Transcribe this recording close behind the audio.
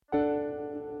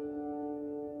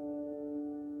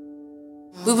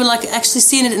We were like actually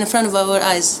seeing it in front of our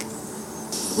eyes.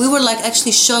 We were like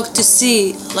actually shocked to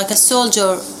see like a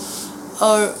soldier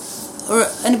or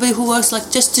anybody who works like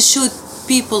just to shoot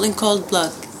people in cold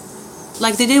blood.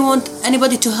 Like they didn't want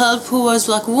anybody to help who was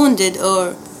like wounded,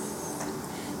 or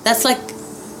that's like,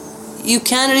 you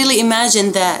can't really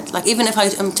imagine that. Like even if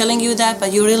I'm telling you that,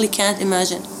 but you really can't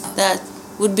imagine. That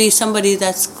would be somebody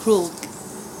that's cruel.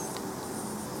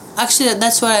 Actually,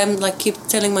 that's why I'm like keep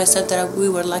telling myself that we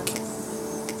were lucky.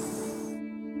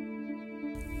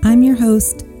 I'm your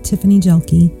host, Tiffany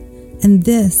Jelke, and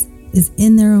this is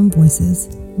In Their Own Voices,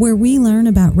 where we learn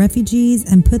about refugees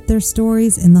and put their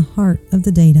stories in the heart of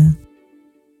the data.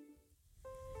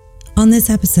 On this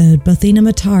episode, Bothina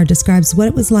Mattar describes what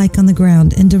it was like on the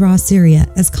ground in Daraa,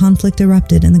 Syria, as conflict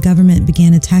erupted and the government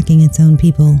began attacking its own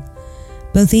people.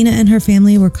 Bothina and her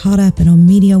family were caught up in a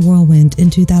media whirlwind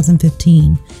in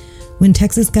 2015, when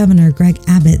Texas Governor Greg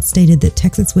Abbott stated that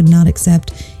Texas would not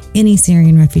accept any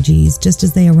Syrian refugees just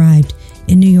as they arrived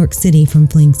in New York City from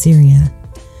fleeing Syria.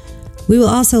 We will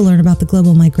also learn about the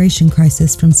global migration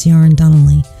crisis from Ciaran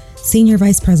Donnelly, Senior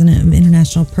Vice President of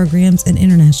International Programs and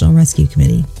International Rescue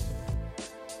Committee.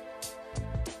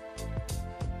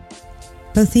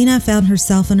 Bothina found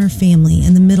herself and her family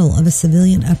in the middle of a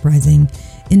civilian uprising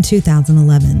in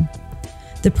 2011.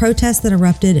 The protests that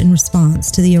erupted in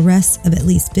response to the arrests of at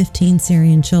least 15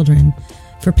 Syrian children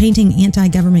for painting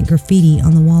anti-government graffiti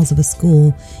on the walls of a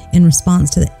school in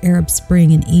response to the Arab Spring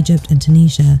in Egypt and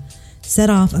Tunisia set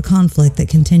off a conflict that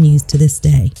continues to this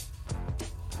day.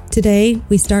 Today,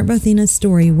 we start Bothina's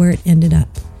story where it ended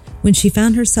up, when she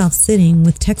found herself sitting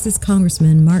with Texas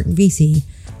Congressman Mark Veasey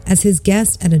as his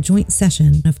guest at a joint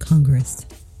session of Congress.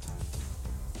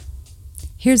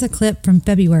 Here's a clip from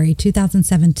February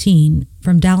 2017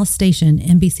 from Dallas station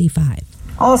NBC5.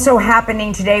 Also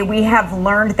happening today, we have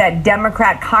learned that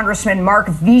Democrat Congressman Mark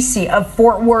Veasey of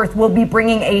Fort Worth will be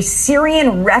bringing a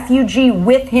Syrian refugee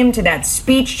with him to that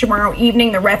speech tomorrow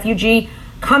evening. The refugee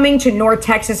coming to North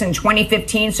Texas in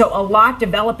 2015. So a lot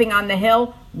developing on the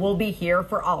Hill. We'll be here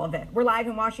for all of it. We're live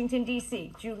in Washington,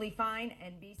 D.C. Julie Fine,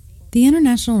 NBC. The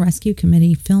International Rescue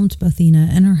Committee filmed Bothina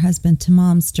and her husband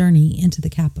Tamam's journey into the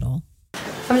Capitol.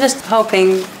 I'm just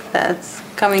hoping that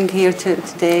coming here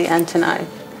today and tonight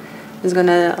is going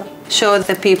to show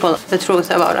the people the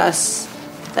truth about us,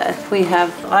 that we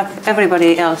have, like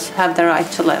everybody else, have the right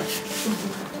to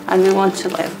live, and we want to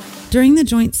live. During the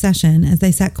joint session, as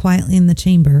they sat quietly in the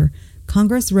chamber,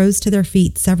 Congress rose to their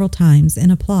feet several times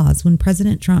in applause when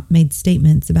President Trump made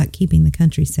statements about keeping the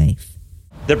country safe.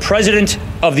 The President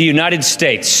of the United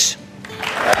States.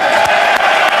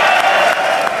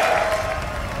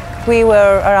 We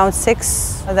were around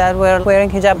 6 that were wearing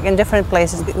hijab in different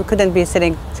places. We couldn't be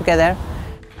sitting together.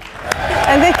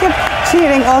 And they kept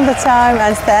cheering all the time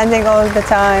and standing all the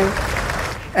time.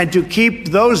 And to keep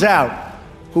those out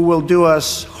who will do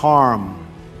us harm.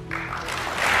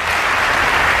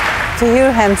 To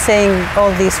hear him saying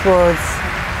all these words,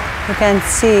 you can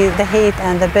see the hate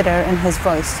and the bitter in his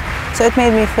voice. So it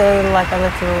made me feel like a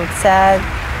little sad,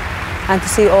 and to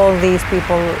see all these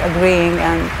people agreeing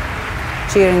and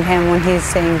cheering him when he's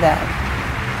saying that.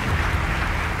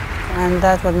 And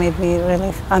that's what made me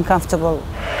really uncomfortable.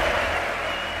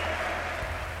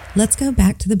 Let's go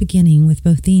back to the beginning with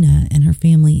Bothina and her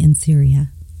family in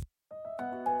Syria.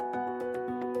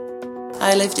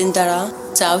 I lived in Daraa,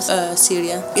 South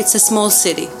Syria. It's a small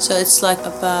city, so it's like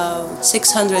about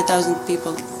 600,000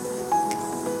 people.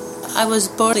 I was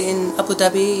born in Abu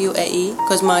Dhabi, UAE,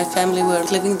 because my family were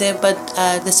living there, but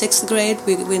at the 6th grade,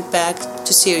 we went back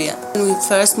to Syria. When we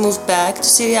first moved back to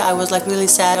Syria, I was like really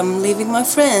sad. I'm leaving my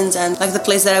friends and like the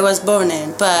place that I was born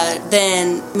in. But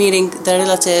then meeting the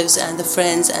relatives and the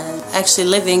friends and actually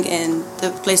living in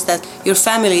the place that your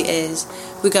family is,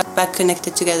 we got back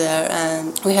connected together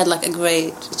and we had like a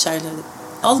great childhood.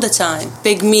 All the time,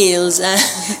 big meals, and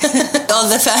all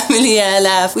the family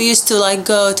laugh. We used to like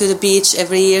go to the beach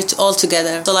every year all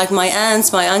together. So like my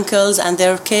aunts, my uncles, and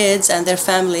their kids and their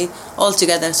family all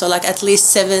together. So like at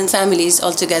least 7 families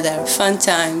all together. Fun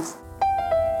times.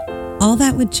 All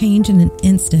that would change in an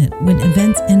instant when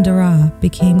events in Daraa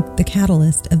became the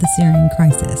catalyst of the Syrian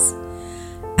crisis.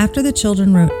 After the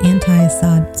children wrote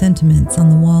anti-Assad sentiments on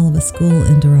the wall of a school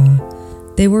in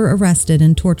Daraa, they were arrested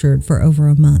and tortured for over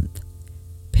a month.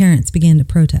 Parents began to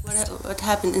protest. What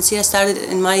happened in Syria started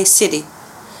in my city.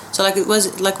 So like it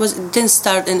didn't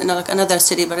start in like another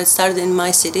city, but it started in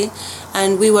my city,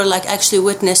 and we were like actually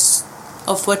witness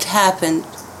of what happened,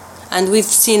 and we've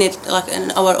seen it like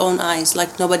in our own eyes.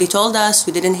 Like nobody told us,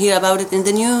 we didn't hear about it in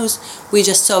the news, we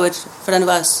just saw it in front of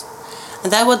us,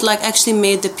 and that would like actually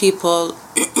made the people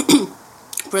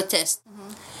protest.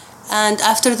 And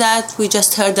after that, we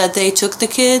just heard that they took the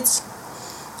kids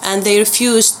and they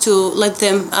refused to let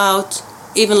them out.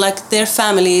 Even like their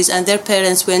families and their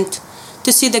parents went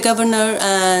to see the governor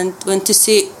and went to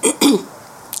see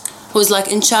who's like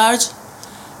in charge.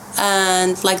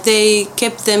 And like they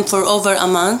kept them for over a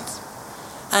month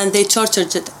and they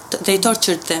tortured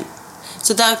them.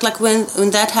 So that like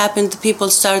when that happened, the people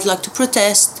started like to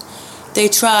protest. They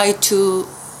tried to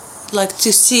like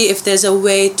to see if there's a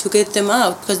way to get them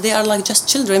out because they are like just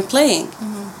children playing.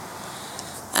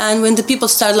 And when the people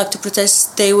started like to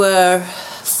protest, they were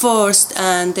forced,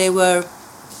 and they were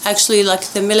actually like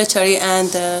the military and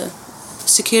the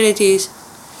security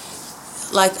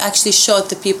like actually shot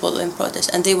the people in protest,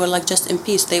 and they were like just in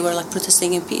peace. They were like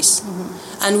protesting in peace.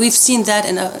 And we've seen that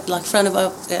in like front of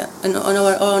our on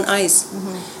our own eyes.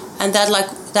 And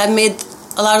that made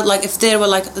a lot of like, if there were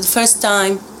like the first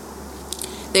time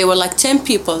they were like 10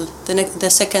 people, the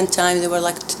second time they were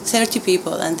like 30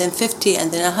 people, and then 50,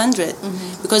 and then 100,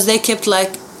 because they kept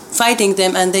like fighting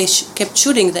them and they kept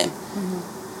shooting them.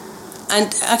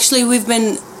 And actually we've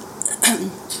been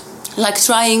like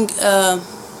trying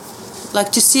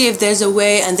like to see if there's a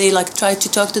way, and they like tried to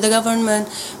talk to the government,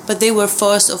 but they were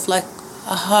forced of like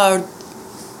a hard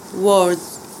word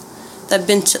that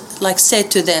been like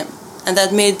said to them, and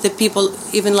that made the people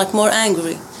even like more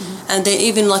angry. And they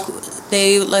even like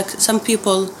some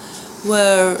people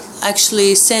were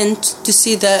actually sent to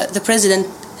see the president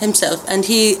himself, and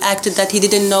he acted that he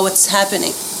didn't know what's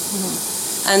happening.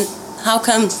 And how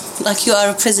come like you are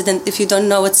a president if you don't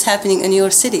know what's happening in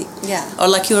your city or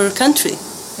like your country?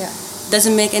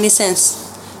 Doesn't make any sense.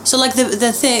 So like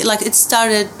the thing, like it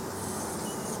started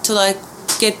to like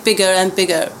get bigger and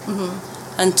bigger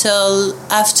until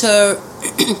after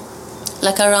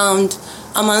like around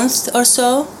a month or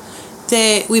so,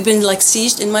 we've been like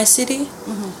sieged in my city.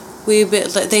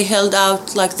 They held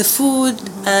out like the food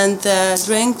and the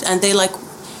drink, and they like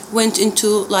went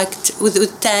into like with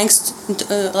tanks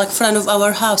like front of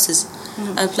our houses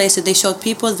and places. They shot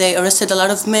people. They arrested a lot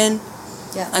of men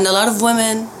and a lot of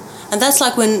women. And that's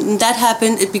like when that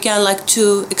happened, it began like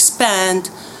to expand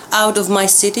out of my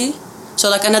city. So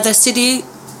like another city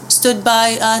stood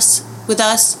by us, with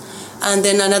us, and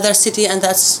then another city, and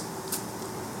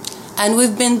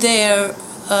we've been there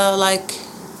like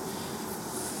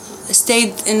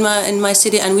stayed in my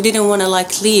city, and we didn't want to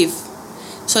like leave.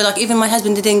 So like even my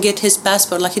husband didn't get his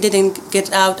passport, like he didn't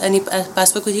get out any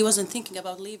passport because he wasn't thinking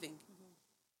about leaving.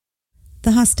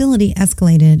 The hostility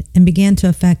escalated and began to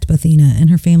affect Bothina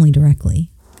and her family directly.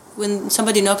 When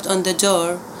somebody knocked on the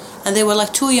door, and they were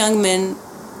like two young men,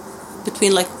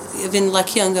 between like even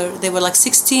like younger, they were like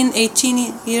 16,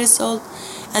 18 years old,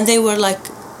 and they were like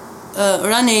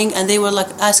running, and they were like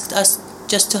asked us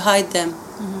just to hide them.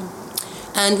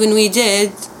 And when we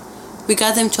did, we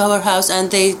got them to our house, and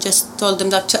they just told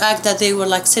them that to act that they were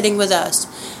like sitting with us.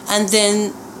 And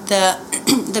then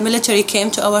the military came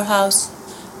to our house,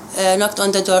 knocked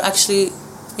on the door. Actually,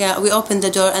 we opened the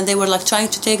door, and they were like trying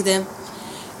to take them.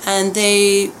 And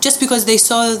they, just because they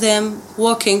saw them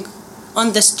walking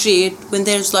on the street when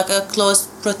there's like a closed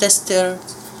protester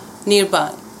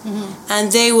nearby.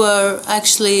 And they were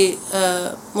actually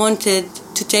wanted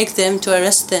to take them, to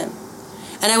arrest them.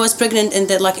 And I was pregnant in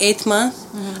the like 8th month,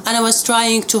 and I was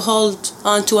trying to hold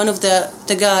on to one of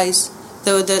the guys,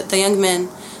 the young men,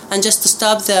 and just to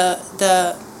stop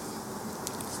the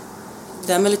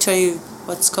military,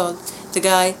 what's called, the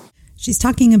guy. She's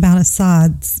talking about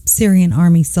Assad's Syrian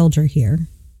army soldier here.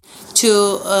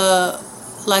 To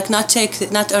like not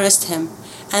arrest him.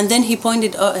 And then he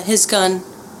pointed his gun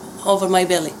over my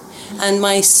belly. And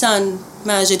my son,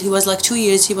 Majid, he was like 2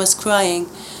 years, he was crying.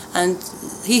 And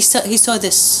he saw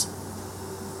this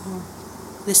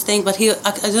thing, but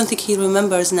I don't think he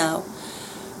remembers now.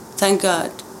 Thank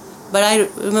God. But I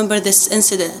remember this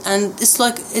incident, and it's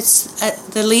like it's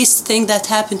the least thing that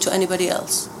happened to anybody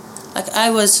else. Like I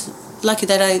was lucky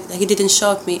that he didn't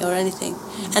shock me or anything.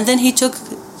 And then they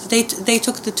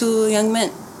took the two young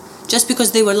men, just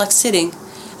because they were like sitting,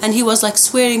 and he was like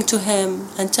swearing to him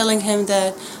and telling him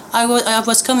that I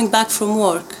was coming back from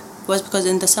work. It was because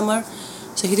in the summer.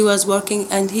 So he was working,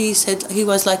 and he said he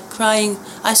was like crying,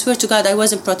 I swear to God I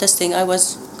wasn't protesting, I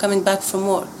was coming back from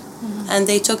work. And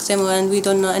they took them, and we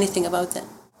don't know anything about them.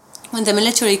 When the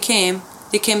military came,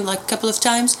 they came like a couple of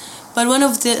times, but one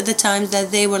of the times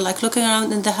that they were like looking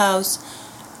around in the house,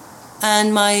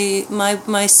 and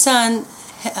my son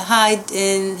hid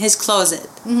in his closet.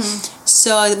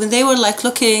 So when they were like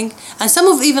looking, and some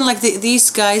of even like these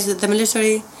guys, the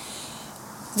military,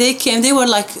 they came, they were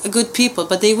like good people,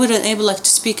 but they weren't able like to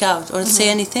speak out or say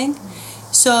anything.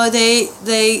 So they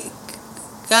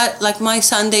my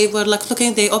son, they were like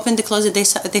looking. They opened the closet.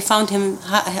 They found him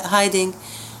hiding,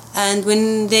 and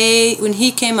when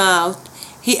he came out,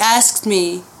 he asked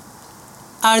me,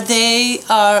 "Are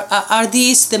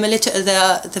these the military,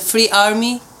 the Free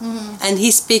Army?" Mm-hmm. And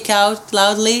he speak out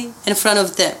loudly in front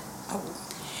of them. Oh.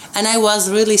 And I was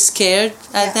really scared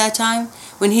at that time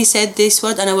when he said this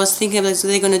word, and I was thinking that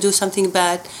they're gonna do something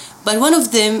bad. But one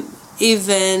of them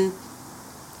even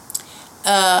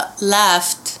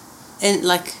laughed and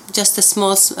like just a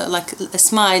small, like a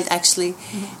smile actually,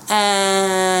 mm-hmm.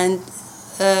 and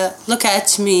look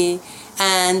at me.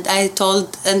 And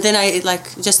then I like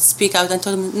just speak out and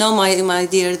told him, "No, my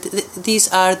dear, these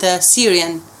are the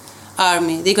Syrian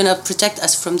army. They're gonna protect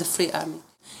us from the Free Army."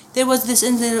 There was this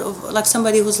incident of like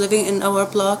somebody who's living in our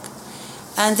block,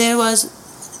 and there was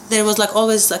like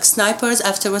always like snipers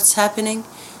after what's happening.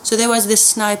 So there was this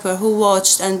sniper who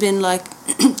watched and been like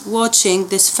watching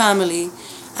this family,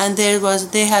 and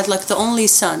they had like the only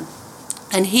son,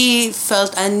 and he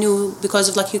felt and knew because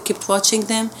of like he kept watching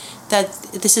them that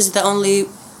this is the only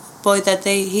boy that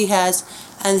he has,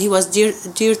 and he was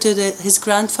dear to his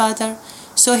grandfather.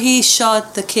 So he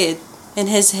shot the kid in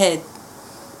his head.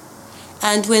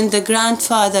 And when the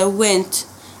grandfather went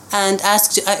and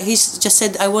asked, he just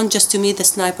said, "I want just to meet the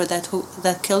sniper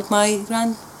that killed my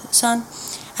grandson."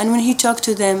 And when he talked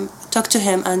to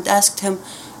him and asked him,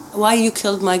 "Why you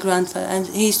killed my grandfather?" And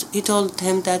he told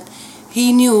him that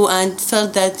he knew and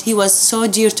felt that he was so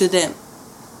dear to them.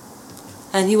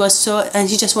 And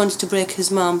he just wanted to break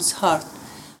his mom's heart.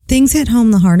 Things hit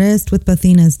home the hardest with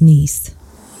Bothina's niece.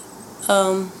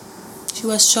 She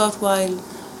was shot while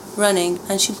running,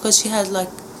 and because she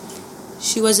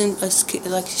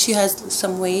has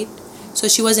some weight, so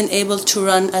she wasn't able to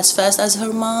run as fast as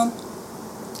her mom,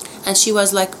 and she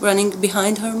was like running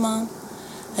behind her mom,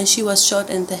 and she was shot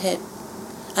in the head,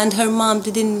 and her mom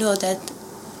didn't know that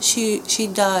she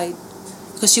died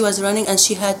because she was running and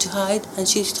she had to hide, and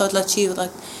she thought like she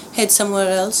like hid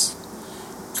somewhere else,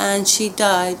 and she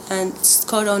died, and it's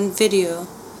caught on video.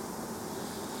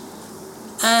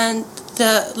 And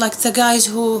the guys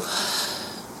who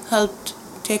helped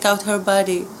take out her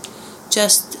body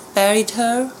just buried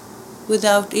her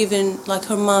without even like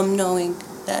her mom knowing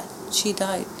that she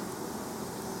died.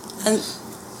 And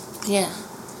yeah,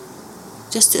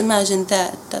 just imagine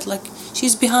that like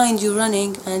she's behind you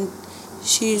running and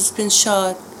she's been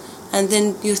shot, and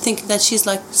then you think that she's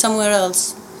like somewhere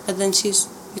else, but then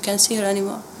you can't see her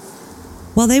anymore.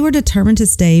 While they were determined to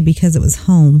stay because it was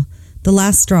home, the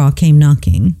last straw came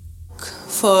knocking.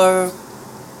 For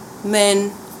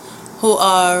men who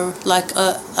are like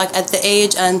at the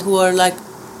age and who are like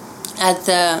at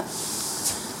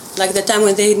the time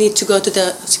when they need to go to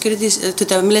the to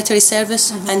the military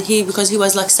service, mm-hmm. and because he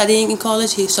was like studying in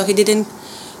college, so he didn't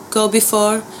go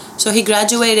before, so he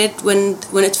graduated when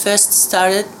it first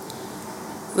started,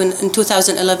 in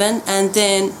 2011, and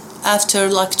then after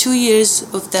like 2 years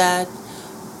of that,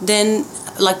 then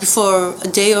like before a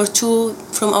day or two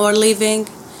from our leaving,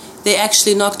 they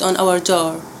actually knocked on our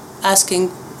door asking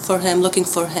for him, looking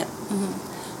for him.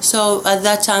 Mm-hmm. So at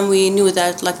that time we knew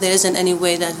that like there isn't any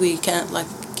way that we can like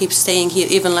keep staying here,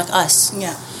 even like us.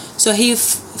 Yeah. So he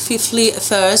flee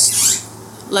first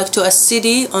like to a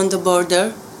city on the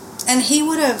border. And he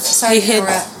would have,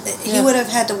 he would have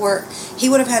had to work, he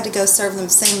would have had to go serve the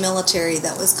same military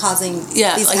that was causing these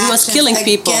like actions he was killing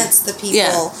people against the people.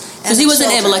 Yeah, because he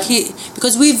wasn't able, like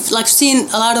because we've like seen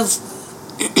a lot of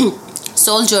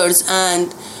soldiers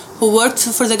and who worked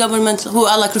for the government who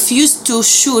are like refused to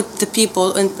shoot the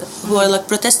people and who are like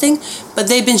protesting, but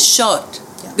they've been shot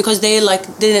because they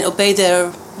like didn't obey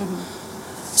their. Mm-hmm.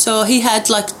 So he had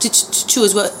like to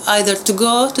choose either to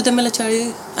go to the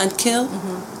military and kill,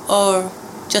 mm-hmm. or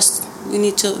we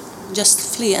need to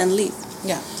just flee and leave.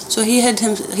 Yeah. So he hid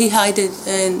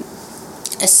in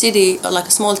a city or like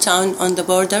a small town on the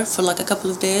border for like a couple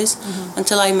of days, mm-hmm.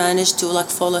 until I managed to like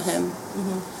follow him,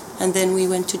 mm-hmm. and then we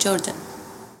went to Jordan.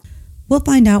 We'll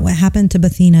find out what happened to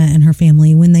Bothina and her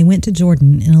family when they went to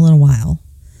Jordan in a little while.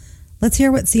 Let's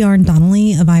hear what Ciaran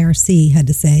Donnelly of IRC had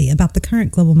to say about the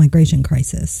current global migration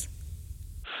crisis.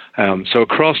 So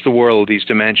across the world, these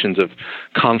dimensions of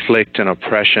conflict and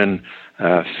oppression,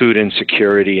 food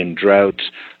insecurity and drought,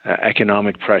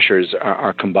 economic pressures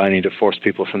are combining to force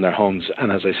people from their homes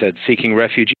and, as I said, seeking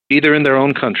refuge either in their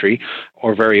own country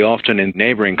or very often in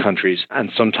neighbouring countries,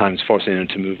 and sometimes forcing them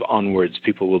to move onwards.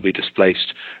 People will be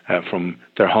displaced from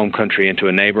their home country into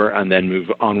a neighbour and then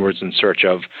move onwards in search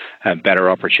of better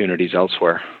opportunities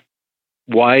elsewhere.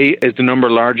 Why is the number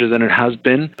larger than it has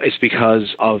been? It's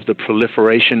because of the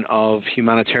proliferation of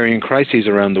humanitarian crises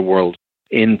around the world.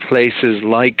 in places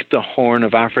like the Horn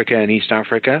of Africa and East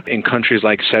Africa. In countries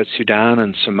like South Sudan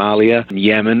and Somalia and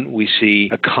Yemen, we see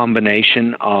a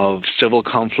combination of civil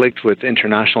conflict with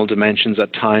international dimensions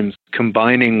at times,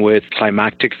 combining with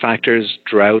climatic factors,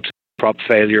 drought, crop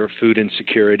failure, food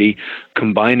insecurity,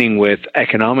 combining with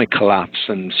economic collapse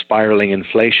and spiraling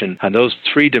inflation. And those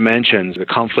three dimensions, the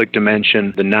conflict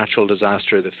dimension, the natural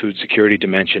disaster, the food security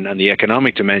dimension, and the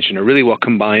economic dimension, are really what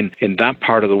combine in that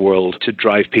part of the world to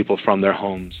drive people from their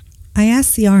homes. I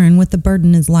asked Ciaran what the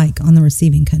burden is like on the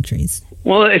receiving countries.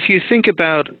 Well, if you think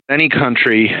about any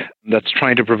country that's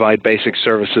trying to provide basic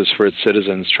services for its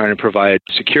citizens, trying to provide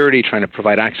security, trying to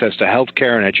provide access to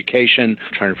healthcare and education,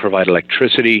 trying to provide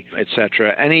electricity,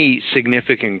 etc., any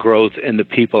significant growth in the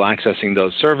people accessing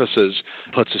those services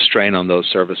puts a strain on those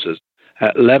services.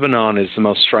 Lebanon is the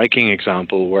most striking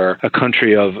example, where a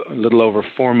country of a little over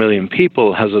 4 million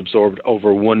people has absorbed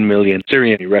over 1 million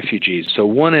Syrian refugees. So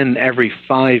 1 in every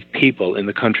 5 people in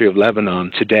the country of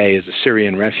Lebanon today is a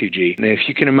Syrian refugee. Now, if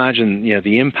you can imagine,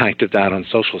 the impact of that on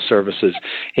social services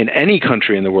in any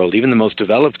country in the world, even the most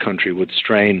developed country, would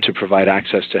strain to provide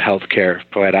access to healthcare,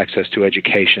 provide access to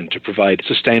education, to provide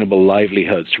sustainable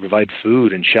livelihoods, to provide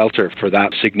food and shelter for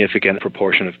that significant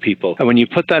proportion of people. And when you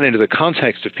put that into the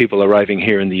context of people arriving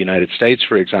here in the United States,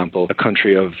 for example, a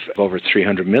country of over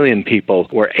 300 million people,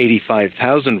 where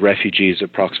 85,000 refugees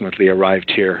approximately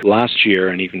arrived here last year,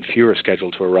 and even fewer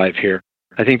scheduled to arrive here,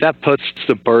 I think that puts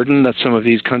the burden that some of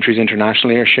these countries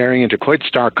internationally are sharing into quite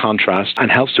stark contrast,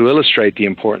 and helps to illustrate the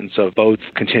importance of both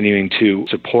continuing to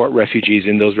support refugees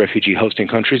in those refugee hosting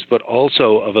countries, but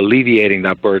also of alleviating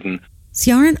that burden.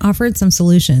 Ciaran offered some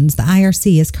solutions the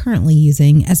IRC is currently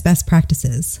using as best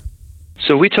practices.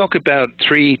 So we talk about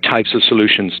 3 types of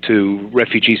solutions to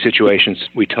refugee situations.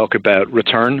 We talk about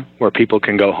return, where people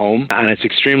can go home. And it's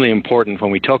extremely important when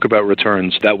we talk about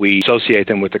returns that we associate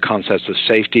them with the concepts of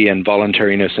safety and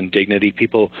voluntariness and dignity.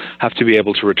 People have to be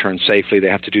able to return safely. They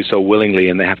have to do so willingly,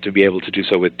 and they have to be able to do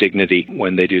so with dignity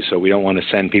when they do so. We don't want to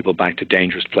send people back to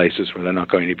dangerous places where they're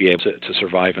not going to be able to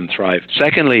survive and thrive.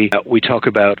 Secondly, we talk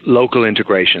about local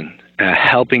integration.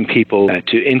 Helping people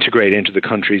to integrate into the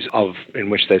countries in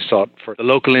which they sought for the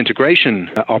local integration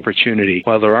opportunity.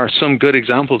 While there are some good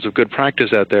examples of good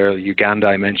practice out there, Uganda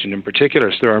I mentioned in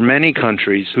particular, there are many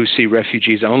countries who see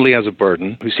refugees only as a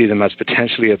burden, who see them as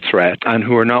potentially a threat, and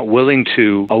who are not willing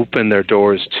to open their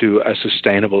doors to a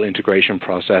sustainable integration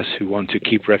process, who want to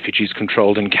keep refugees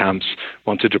controlled in camps,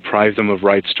 want to deprive them of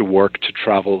rights to work, to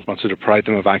travel, want to deprive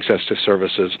them of access to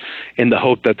services, in the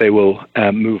hope that they will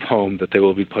move home, that they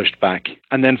will be pushed back.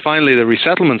 And then finally, the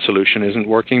resettlement solution isn't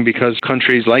working because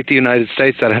countries like the United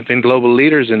States, that have been global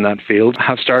leaders in that field,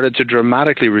 have started to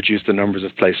dramatically reduce the numbers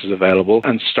of places available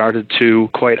and started to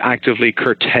quite actively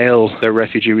curtail their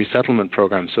refugee resettlement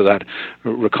programs, so that,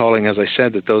 recalling, as I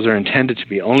said, that those are intended to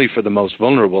be only for the most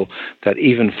vulnerable, that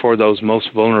even for those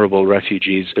most vulnerable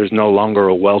refugees, there's no longer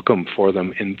a welcome for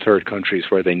them in third countries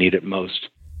where they need it most.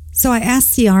 So I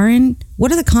asked Ciaran,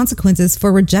 what are the consequences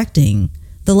for rejecting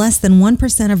the less than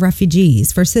 1% of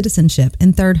refugees for citizenship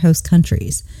in third host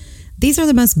countries? These are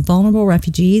the most vulnerable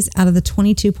refugees out of the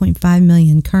 22.5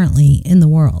 million currently in the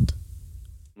world.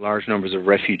 Large numbers of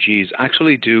refugees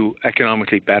actually do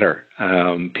economically better.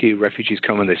 Refugees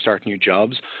come and they start new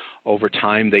jobs. Over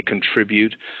time, they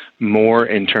contribute more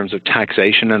in terms of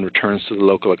taxation and returns to the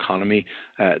local economy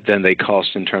than they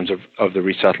cost in terms of the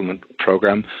resettlement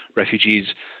program. Refugees,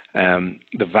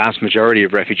 the vast majority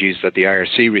of refugees that the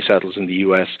IRC resettles in the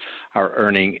U.S. are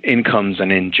earning incomes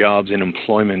and in jobs, in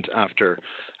employment after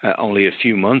only a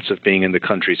few months of being in the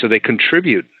country. So they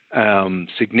contribute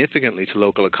significantly to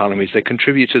local economies. They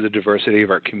contribute to the diversity of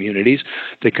our communities.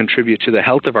 They contribute to the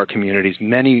health of our communities.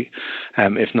 Many,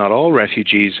 if not all,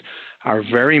 refugees are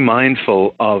very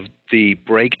mindful of the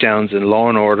breakdowns in law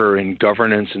and order, in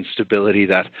governance and stability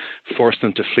that force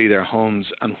them to flee their homes.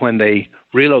 And when they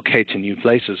relocate to new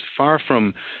places, far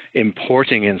from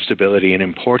importing instability and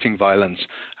importing violence,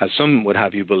 as some would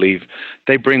have you believe,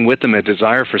 they bring with them a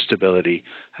desire for stability,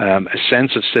 a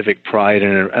sense of civic pride,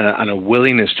 and a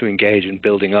willingness to engage in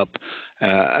building up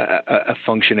a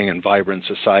functioning and vibrant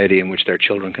society in which their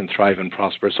children can thrive and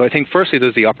prosper. So I think firstly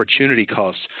there's the opportunity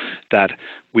costs that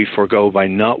we forego by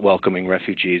not welcoming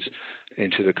refugees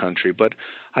into the country. But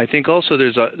I think also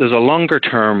there's a longer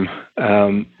term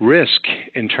risk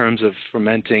in terms of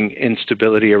fomenting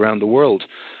instability around the world.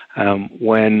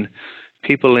 When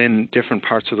people in different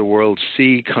parts of the world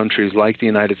see countries like the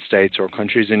United States or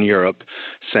countries in Europe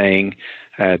saying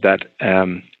that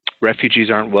refugees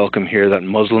aren't welcome here, that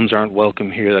Muslims aren't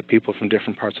welcome here, that people from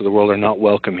different parts of the world are not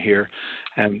welcome here.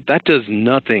 And that does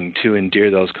nothing to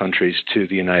endear those countries to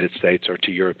the United States or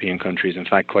to European countries. In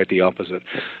fact, quite the opposite.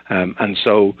 And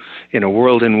so in a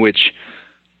world in which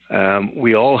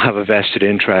we all have a vested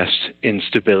interest in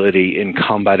stability, in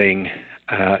combating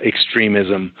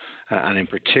extremism, and in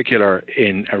particular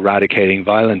in eradicating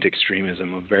violent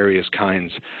extremism of various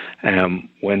kinds.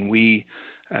 When we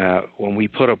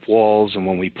put up walls and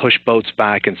when we push boats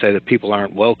back and say that people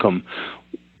aren't welcome,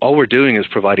 all we're doing is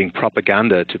providing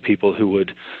propaganda to people who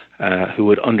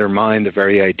would undermine the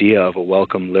very idea of a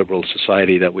welcome liberal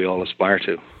society that we all aspire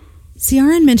to.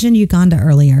 Ciaran mentioned Uganda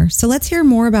earlier, so let's hear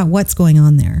more about what's going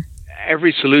on there.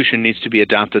 Every solution needs to be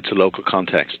adapted to local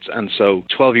contexts. And so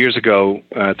 13 years ago,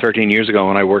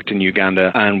 when I worked in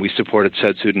Uganda and we supported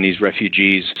South Sudanese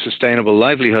refugees, sustainable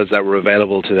livelihoods that were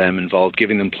available to them involved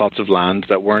giving them plots of land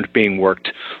that weren't being worked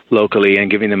locally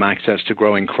and giving them access to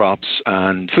growing crops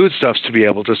and foodstuffs to be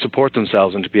able to support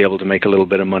themselves and to be able to make a little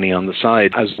bit of money on the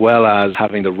side, as well as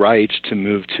having the right to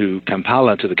move to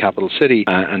Kampala, to the capital city,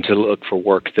 and to look for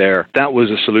work there. That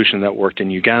was a solution that worked in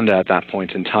Uganda at that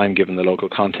point in time, given the local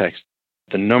context.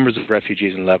 The numbers of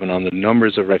refugees in Lebanon, the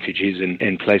numbers of refugees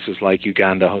in places like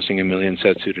Uganda hosting 1 million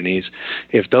South Sudanese,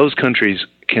 if those countries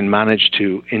can manage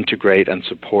to integrate and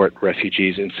support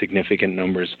refugees in significant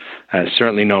numbers,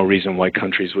 certainly no reason why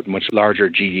countries with much larger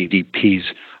GDPs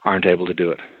aren't able to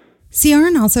do it.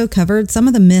 Ciaran also covered some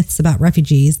of the myths about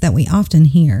refugees that we often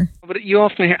hear. But you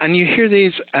often hear, and you hear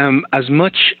these as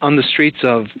much on the streets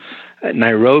of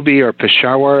Nairobi or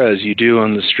Peshawar as you do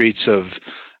on the streets of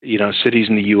cities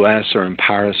in the US or in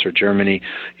Paris or Germany.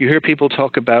 You hear people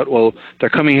talk about, well, they're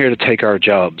coming here to take our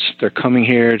jobs. They're coming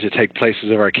here to take places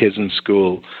of our kids in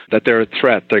school, that they're a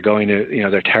threat. They're going to,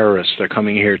 they're terrorists. They're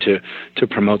coming here to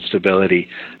promote stability.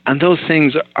 And those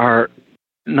things are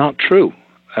not true,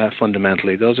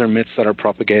 fundamentally. Those are myths that are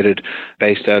propagated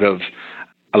based out of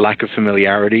a lack of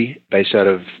familiarity, based out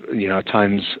of, at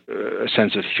times a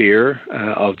sense of fear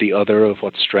of the other, of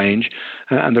what's strange.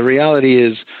 And the reality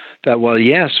is that while,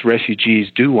 yes, refugees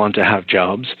do want to have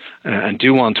jobs and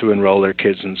do want to enroll their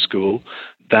kids in school,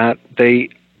 that they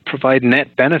provide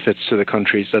net benefits to the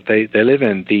countries that they live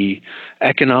in. The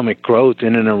economic growth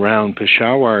in and around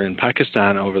Peshawar in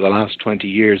Pakistan over the last 20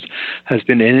 years has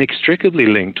been inextricably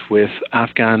linked with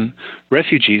Afghan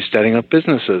refugees setting up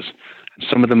businesses.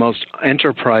 Some of the most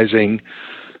enterprising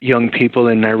young people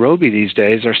in Nairobi these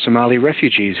days are Somali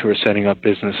refugees who are setting up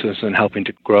businesses and helping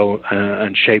to grow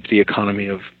and shape the economy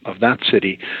of that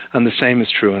city. And the same is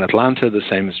true in Atlanta, the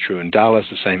same is true in Dallas,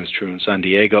 the same is true in San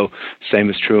Diego, the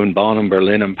same is true in Bonn and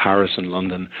Berlin and Paris and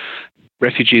London.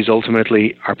 Refugees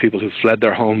ultimately are people who fled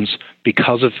their homes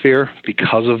because of fear,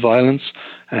 because of violence.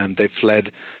 They've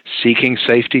fled seeking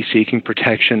safety, seeking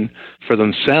protection for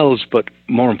themselves, but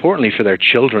more importantly for their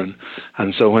children.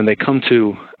 And so when they come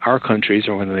to our countries,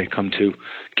 or when they come to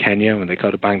Kenya, when they go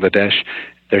to Bangladesh,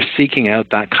 they're seeking out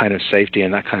that kind of safety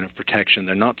and that kind of protection.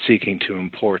 They're not seeking to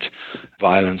import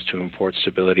violence, to import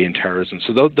stability and terrorism.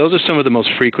 So those are some of the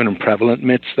most frequent and prevalent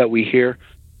myths that we hear.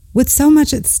 With so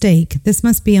much at stake, this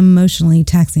must be emotionally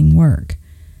taxing work.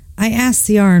 I asked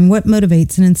Ciaran what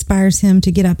motivates and inspires him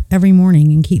to get up every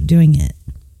morning and keep doing it.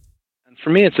 For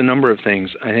me, it's a number of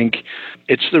things. I think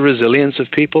it's the resilience of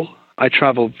people. I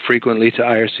travel frequently to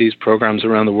IRC's programs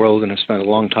around the world and have spent a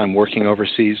long time working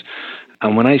overseas.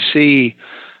 And when I see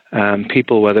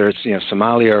people, whether it's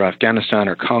Somalia or Afghanistan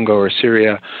or Congo or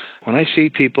Syria, when I see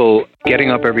people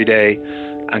getting up every day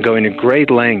and going to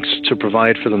great lengths to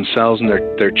provide for themselves and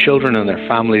their children and their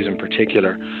families in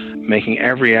particular, making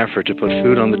every effort to put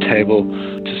food on the table,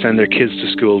 to send their kids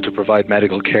to school, to provide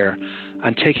medical care,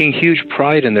 and taking huge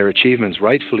pride in their achievements,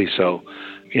 rightfully so.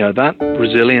 That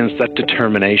resilience, that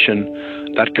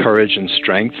determination, that courage and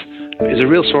strength is a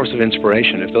real source of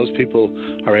inspiration. If those people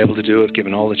are able to do it,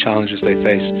 given all the challenges they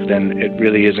face, then it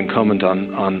really is incumbent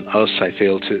on us, I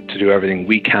feel, to do everything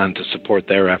we can to support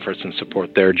their efforts and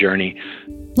support their journey.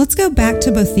 Let's go back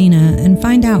to Bothina and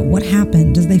find out what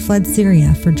happened as they fled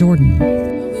Syria for Jordan.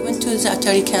 We went to the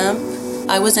Zaatari camp.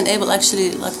 I wasn't able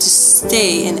actually to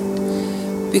stay in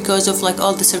it because of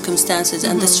all the circumstances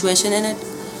and the situation in it.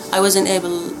 I wasn't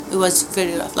able. It was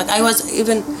very rough. I was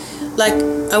even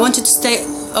I wanted to stay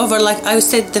over. I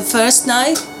stayed the first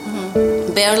night,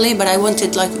 barely, but I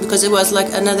wanted because it was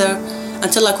another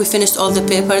until we finished all the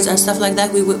papers and stuff like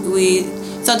that. We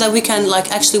thought that we can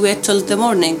actually wait till the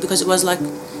morning because it was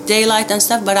daylight and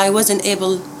stuff. But I wasn't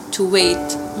able to wait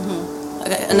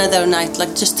another night,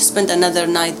 just to spend another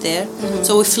night there.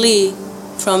 So we flee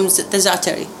from the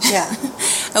Zaatari. Yeah,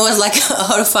 it was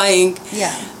horrifying.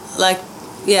 Yeah.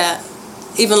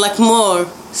 even like more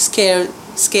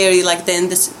scary like than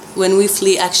this when we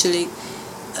flee actually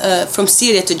from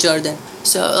Syria to Jordan.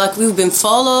 So like we've been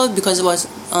followed because it was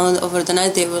over the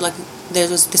night. They were like, there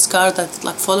was this car that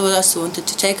like followed us, wanted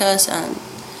to take us, and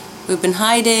we've been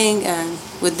hiding and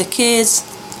with the kids.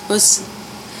 It was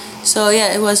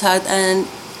hard. And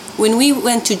when we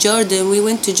went to Jordan,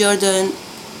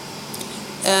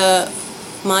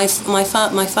 my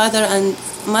father and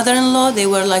mother-in-law, they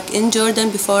were like in Jordan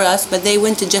before us, but they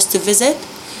went just to visit.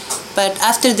 But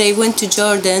after they went to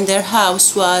Jordan, their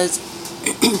house was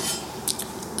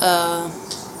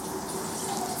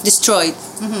destroyed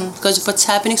because of what's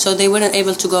happening, so they weren't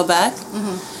able to go back.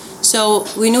 So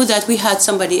we knew that we had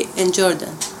somebody in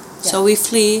Jordan. So we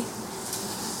flee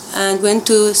and went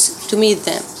to meet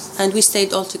them, and we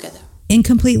stayed all together. In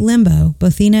complete limbo,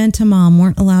 Bothina and Tamam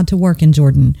weren't allowed to work in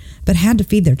Jordan, but had to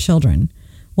feed their children.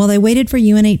 While they waited for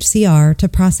UNHCR to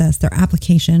process their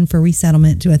application for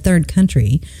resettlement to a third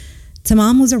country,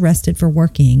 Tamam was arrested for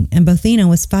working, and Bothina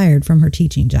was fired from her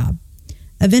teaching job.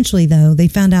 Eventually, though, they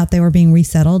found out they were being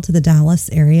resettled to the Dallas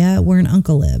area where an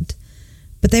uncle lived.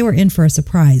 But they were in for a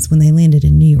surprise when they landed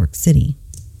in New York City.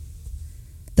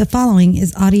 The following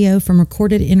is audio from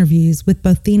recorded interviews with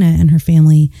Bothina and her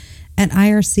family at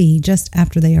IRC just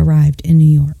after they arrived in New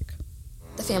York.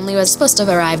 The family was supposed to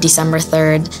have arrived December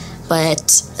 3rd,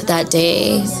 but that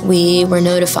day we were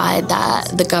notified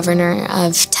that the governor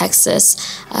of Texas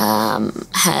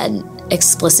had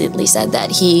explicitly said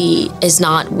that he is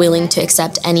not willing to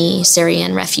accept any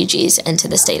Syrian refugees into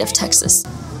the state of Texas.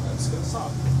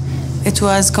 It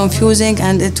was confusing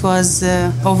and it was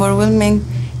overwhelming.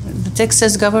 The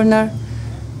Texas governor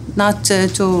not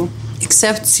to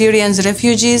accept Syrian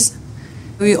refugees.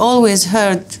 We always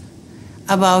heard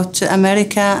about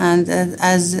America and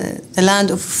as the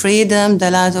land of freedom,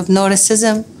 the land of no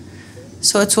racism.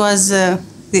 So it was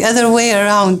the other way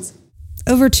around.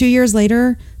 Over 2 years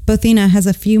later, Bothina has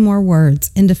a few more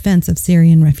words in defense of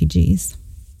Syrian refugees.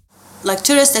 Like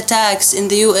terrorist attacks in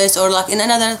the US or like in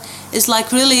another is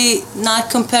like really not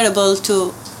comparable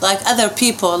to like other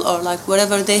people or like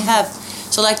whatever they have.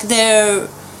 So like their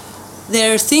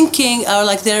thinking or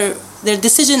like their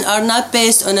decisions are not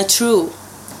based on a true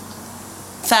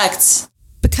facts.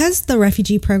 Because the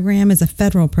refugee program is a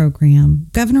federal program,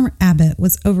 Governor Abbott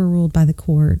was overruled by the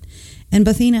court, and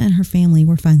Bothina and her family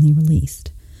were finally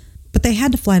released. But they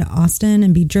had to fly to Austin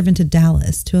and be driven to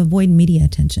Dallas to avoid media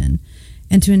attention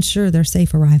and to ensure their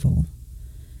safe arrival.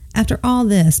 After all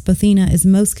this, Bothina is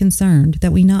most concerned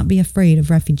that we not be afraid of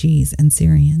refugees and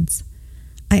Syrians.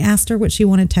 I asked her what she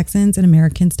wanted Texans and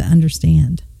Americans to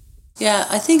understand. Yeah,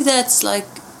 I think that's like,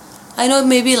 I know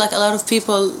maybe like a lot of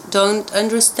people don't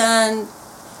understand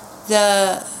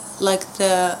the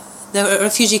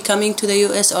refugee coming to the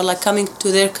US or like coming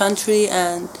to their country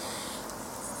and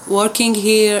working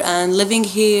here and living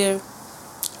here.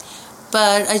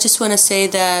 But I just want to say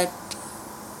that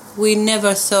we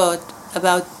never thought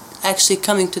about actually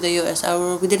coming to the US,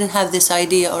 or we didn't have this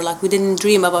idea, or like we didn't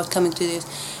dream about coming to the US.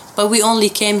 But we only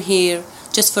came here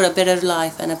just for a better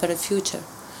life and a better future.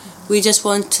 We just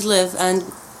want to live, and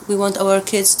we want our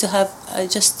kids to have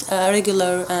just a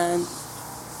regular and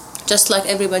just like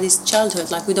everybody's childhood.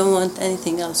 Like we don't want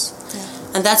anything else.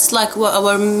 Yeah. And that's like what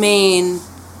our main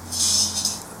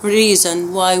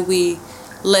reason why we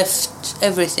left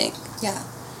everything. Yeah.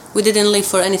 We didn't live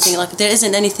for anything. Like there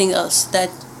isn't anything else that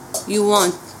you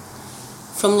want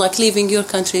from like leaving your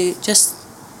country, just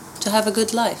to have a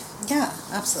good life. Yeah,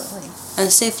 absolutely. And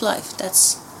a safe life.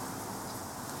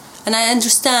 And I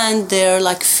understand their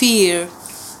like fear,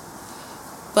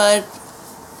 but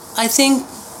I think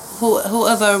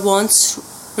whoever wants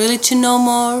really to know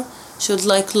more should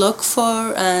like look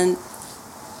for and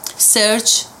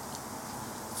search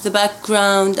the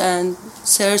background and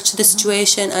search the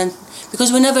situation. And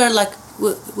because we never like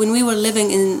when we were living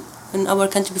in our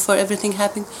country before everything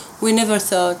happened, we never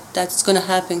thought that's gonna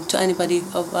happen to anybody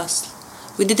of us.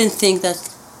 We didn't think that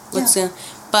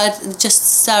but it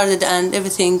just started and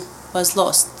everything was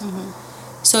lost.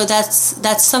 So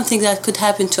that's something that could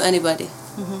happen to anybody.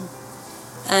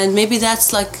 And maybe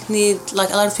that's like a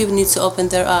lot of people need to open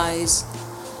their eyes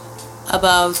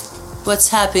about what's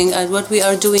happening and what we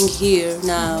are doing here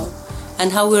now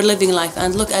and how we're living life,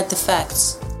 and look at the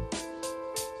facts.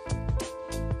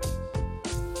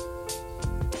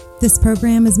 This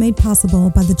program is made possible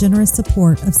by the generous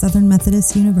support of Southern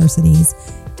Methodist University's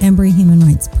Embry Human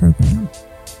Rights Program.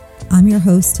 I'm your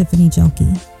host, Tiffany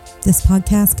Jelke. This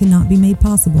podcast could not be made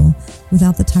possible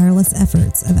without the tireless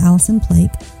efforts of Allison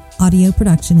Plake, audio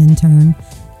production intern,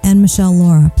 and Michelle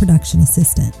Laura, production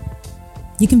assistant.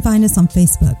 You can find us on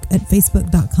Facebook at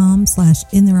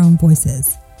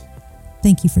facebook.com/inttheirownvoices.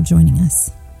 Thank you for joining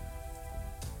us.